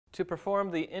To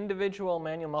perform the individual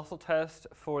manual muscle test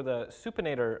for the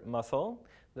supinator muscle,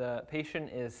 the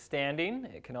patient is standing.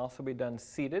 It can also be done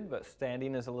seated, but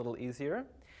standing is a little easier.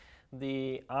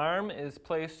 The arm is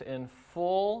placed in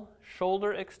full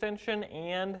shoulder extension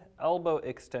and elbow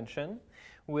extension,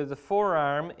 with the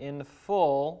forearm in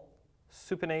full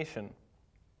supination.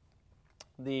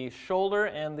 The shoulder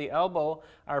and the elbow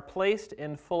are placed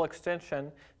in full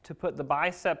extension to put the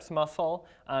biceps muscle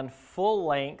on full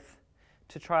length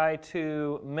to try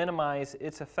to minimize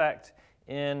its effect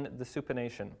in the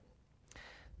supination.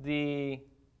 The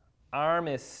arm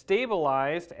is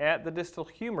stabilized at the distal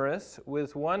humerus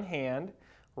with one hand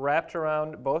wrapped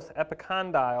around both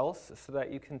epicondyles so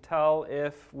that you can tell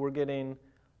if we're getting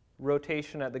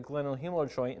rotation at the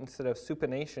glenohumeral joint instead of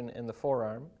supination in the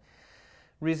forearm.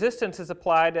 Resistance is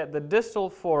applied at the distal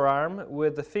forearm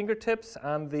with the fingertips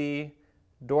on the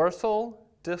dorsal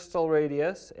distal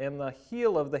radius and the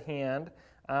heel of the hand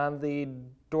on the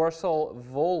dorsal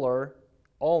volar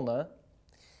ulna,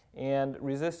 and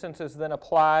resistance is then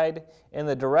applied in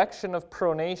the direction of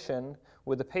pronation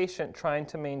with the patient trying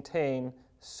to maintain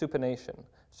supination.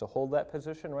 So hold that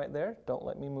position right there. Don't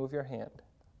let me move your hand.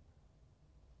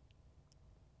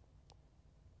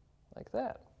 Like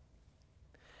that.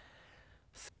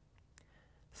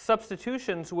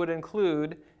 Substitutions would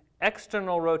include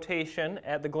external rotation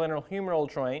at the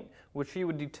glenohumeral joint, which you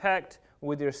would detect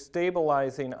with your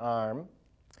stabilizing arm,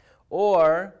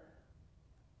 or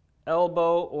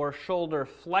elbow or shoulder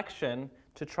flexion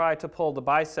to try to pull the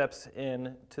biceps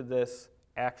into this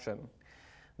action.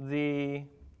 The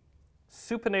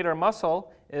supinator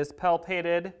muscle is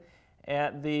palpated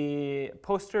at the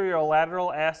posterior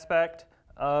lateral aspect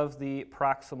of the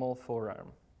proximal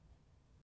forearm.